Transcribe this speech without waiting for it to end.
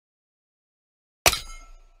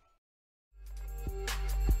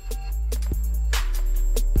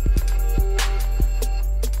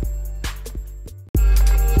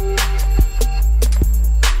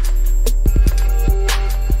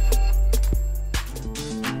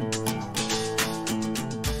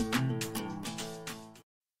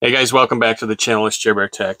Hey guys, welcome back to the channel. It's JerrBear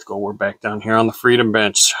Tactical. We're back down here on the Freedom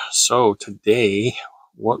Bench. So today,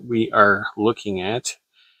 what we are looking at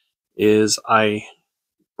is I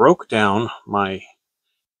broke down my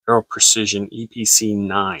Aero Precision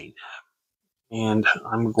EPC9, and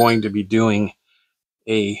I'm going to be doing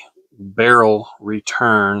a barrel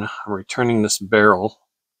return. I'm returning this barrel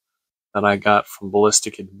that I got from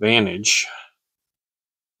Ballistic Advantage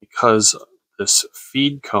because this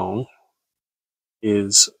feed cone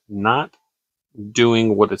is not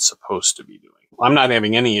doing what it's supposed to be doing. I'm not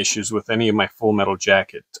having any issues with any of my Full Metal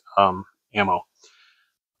Jacket ammo.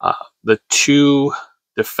 The two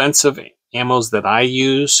defensive ammos that I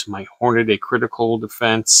use, my Hornady Critical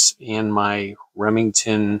Defense and my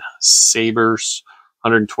Remington Sabres,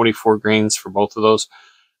 124 grains for both of those,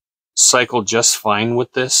 cycle just fine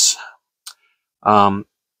with this.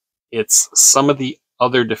 It's some of the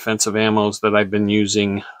other defensive ammos that I've been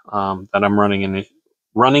using that I'm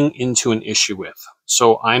running into an issue with.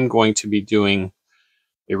 So I'm going to be doing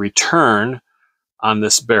a return on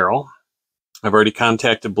this barrel. I've already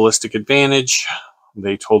contacted Ballistic Advantage.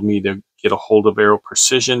 They told me to get a hold of Aero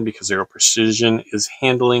Precision because Aero Precision is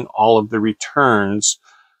handling all of the returns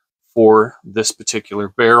for this particular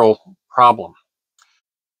barrel problem.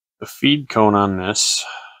 The feed cone on this,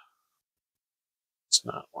 it's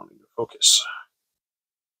not wanting to focus.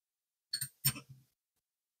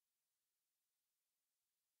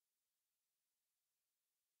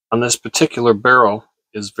 On this particular barrel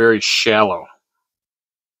is very shallow.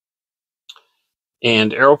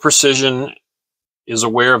 And Aero Precision is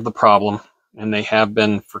aware of the problem, and they have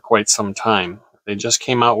been for quite some time. They just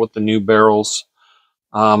came out with the new barrels.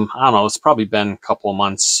 I don't know, it's probably been a couple of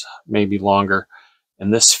months, maybe longer.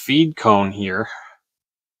 And this feed cone here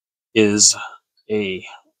is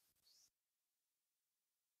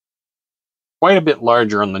quite a bit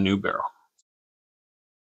larger on the new barrel.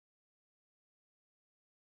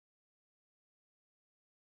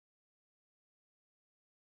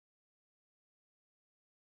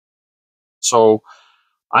 So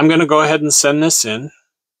I'm going to go ahead and send this in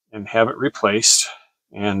and have it replaced.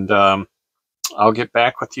 And I'll get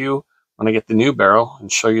back with you when I get the new barrel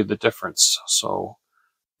and show you the difference. So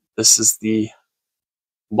this is the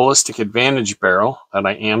Ballistic Advantage barrel that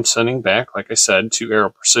I am sending back, like I said, to Aero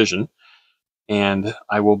Precision. And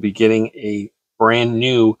I will be getting a brand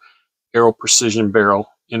new Aero Precision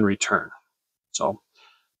barrel in return. So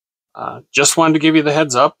just wanted to give you the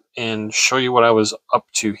heads up and show you what I was up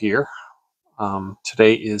to here.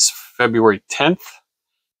 Today is February 10th,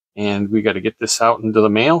 and we got to get this out into the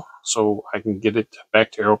mail so I can get it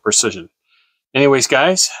back to Aero Precision. Anyways,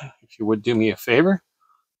 guys, if you would do me a favor,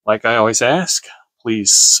 like I always ask,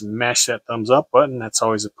 please smash that thumbs up button. That's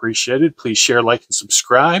always appreciated. Please share, like, and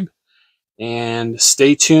subscribe. And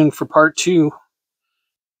stay tuned for part 2. You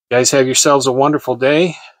guys have yourselves a wonderful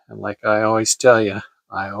day. And like I always tell you,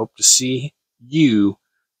 I hope to see you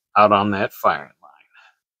out on that firing line.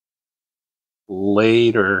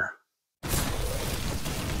 Later.